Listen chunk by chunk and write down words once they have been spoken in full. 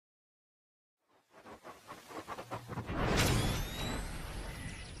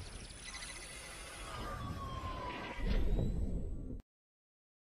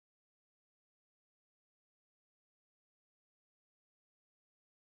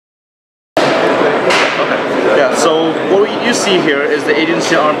So what you see here is the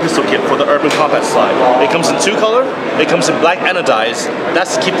agency arm pistol kit for the Urban Combat slide. It comes in 2 color. It comes in black anodized.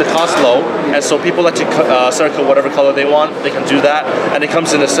 That's to keep the cost low, and so people like to circle whatever color they want. They can do that, and it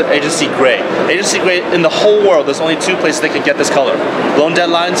comes in agency gray. Agency gray in the whole world, there's only 2 places they can get this color: Blown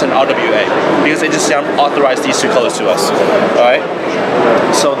Deadlines and RWA, because agency arm authorized these 2 colors to us. All right.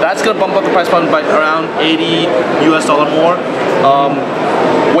 So that's gonna bump up the price point by around $80 US more.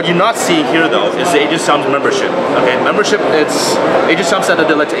 What you're not seeing here though is the Agency Arms membership. Okay, membership, it's Agency Arms said that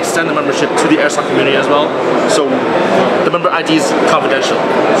they like to extend the membership to the airsoft community as well. So the member ID is confidential,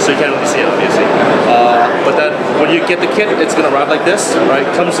 so you can't really see it obviously. But then when you get the kit, it's gonna arrive like this, right?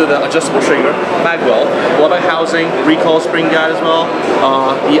 It comes with an adjustable trigger, mag well, blowback housing, recoil spring guide as well.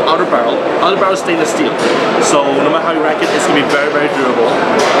 The outer barrel is stainless steel, so no matter how you rack it, it's gonna be very, very durable.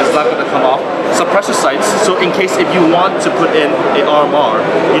 It's not gonna come off. Suppressor sights, so in case if you want to put in a RMR,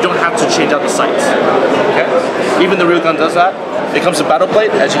 you don't have to change out the sights. Okay? Even the real gun does that. It comes with battle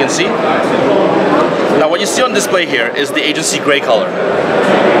plate, as you can see. Now what you see on display here is the agency gray color.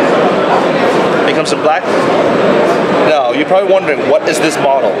 It comes in black. Now, you're probably wondering, what is this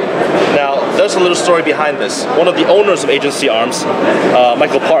model? Now, there's a little story behind this. One of the owners of Agency Arms,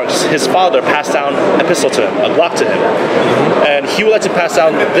 Michael Parks, his father passed down a pistol to him, a Glock to him. And he would like to pass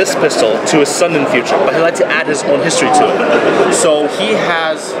down this pistol to his son in the future, but he'd like to add his own history to it. So he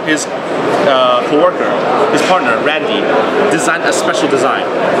has his co-worker, his partner, Randy, designed a special design.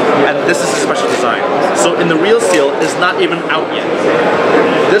 And this is a special design. So in the real seal, it's not even out yet.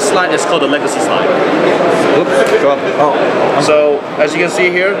 This slide is called the Legacy slide. Oops, go up. Oh. So as you can see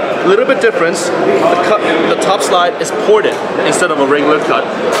here, a little bit difference. The top slide is ported instead of a regular cut,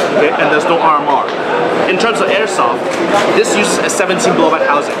 okay? And there's no RMR. In terms of airsoft, this uses a 17 blowback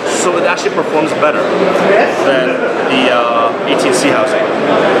housing, so it actually performs better than the 18C housing.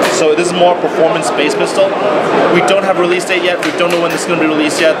 So this is more performance-based pistol. We don't have a release date yet. We don't know when this is going to be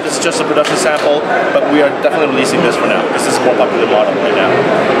released yet. This is just a production sample, but we are definitely releasing this for now. This is a more popular model right now.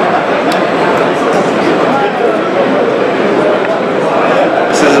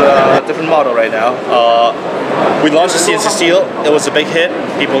 This is a different model right now. We launched the CNC Steel. It was a big hit.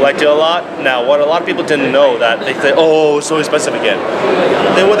 People liked it a lot. Now, what a lot of people didn't know that they said, oh, it's so expensive again.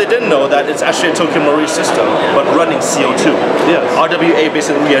 Then what they didn't know that it's actually a Tokyo Marui system, but running CO2. Yeah. RWA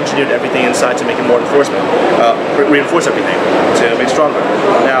basically re-engineered everything inside to make it more reinforce everything to make it stronger.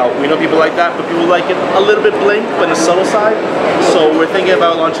 Now, we know people like that, but people like it a little bit blank, but on the subtle side. So we're thinking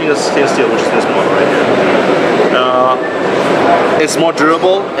about launching a stainless steel, which is this model right here. It's more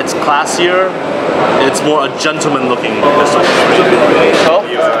durable, it's classier, it's more a gentleman looking pistol. So,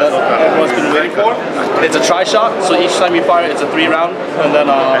 that everyone's been waiting for. It's a tri-shot, so each time you fire it's a 3-round, and then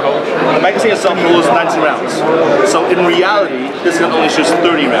the magazine itself holds 19 rounds. So in reality, this gun only shoots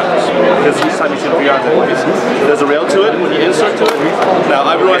 30 rounds, because each time you shoot 3 rounds, there's a rail to it when you insert to it. Now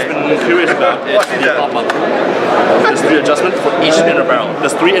everyone's been curious about is the pop-up. There's 3 adjustments for each inner barrel.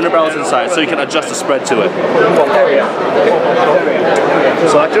 There's 3 inner barrels inside, so you can adjust the spread to it.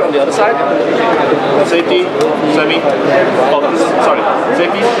 Selector on the other side. Safety, semi,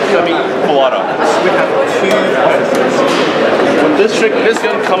 safety, semi, full auto. This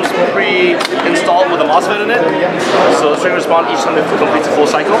gun comes pre-installed with a MOSFET in it, so the trigger responds each time it completes a full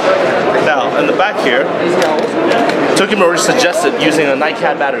cycle. Now, in the back here, Tokyo Marui suggested using a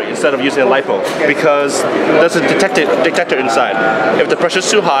NiCad battery instead of using a LiPo, because there's a detector inside. If the pressure is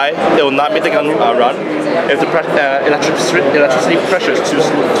too high, it will not make the gun run. If the electricity pressure is too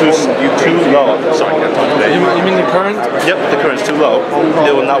low, sorry, I can't talk today. You mean the current? Yep, the current is too low.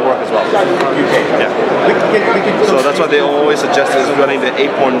 It will not work as well. Yeah. So that's why they always suggest is running the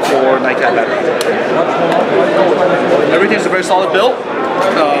 8.4 NiCad battery. Everything's a very solid build.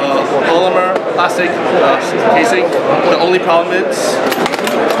 Polymer, plastic casing. The only problem is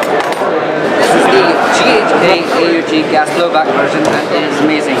this is the GHK AUG gas blowback version, and it is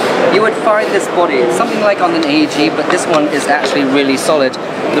amazing. You would find this body something like on an AEG, but this one is actually really solid.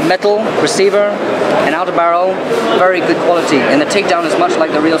 The metal receiver and outer barrel, very good quality, and the takedown is much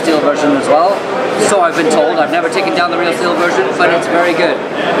like the real steel version as well. So I've been told. I've never taken down the real steel version, but it's very good.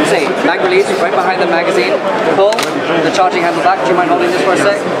 You see, mag release right behind the magazine. Pull the charging handle back. Do you mind holding this for a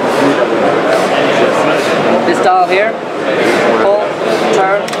sec? This dial here. Pull,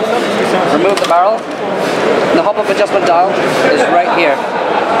 turn, remove the barrel. The hop-up adjustment dial is right here.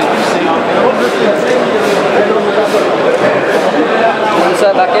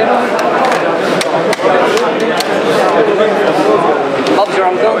 Insert back in. Bob's your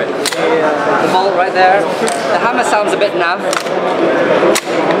uncle. The bolt right there. The hammer sounds a bit naff,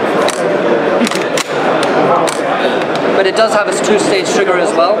 but it does have a two-stage trigger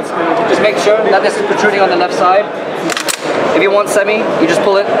as well. Just make sure that this is protruding on the left side. If you want semi, you just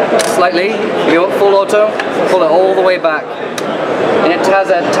pull it slightly. If you want full auto, pull it all the way back. And it has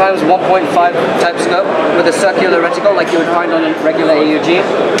a times 1.5 type scope with a circular reticle like you would find on a regular AUG.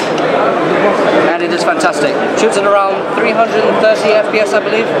 And it is fantastic. Shoots at around 330 FPS, I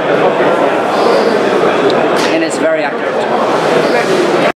believe. And it's very accurate.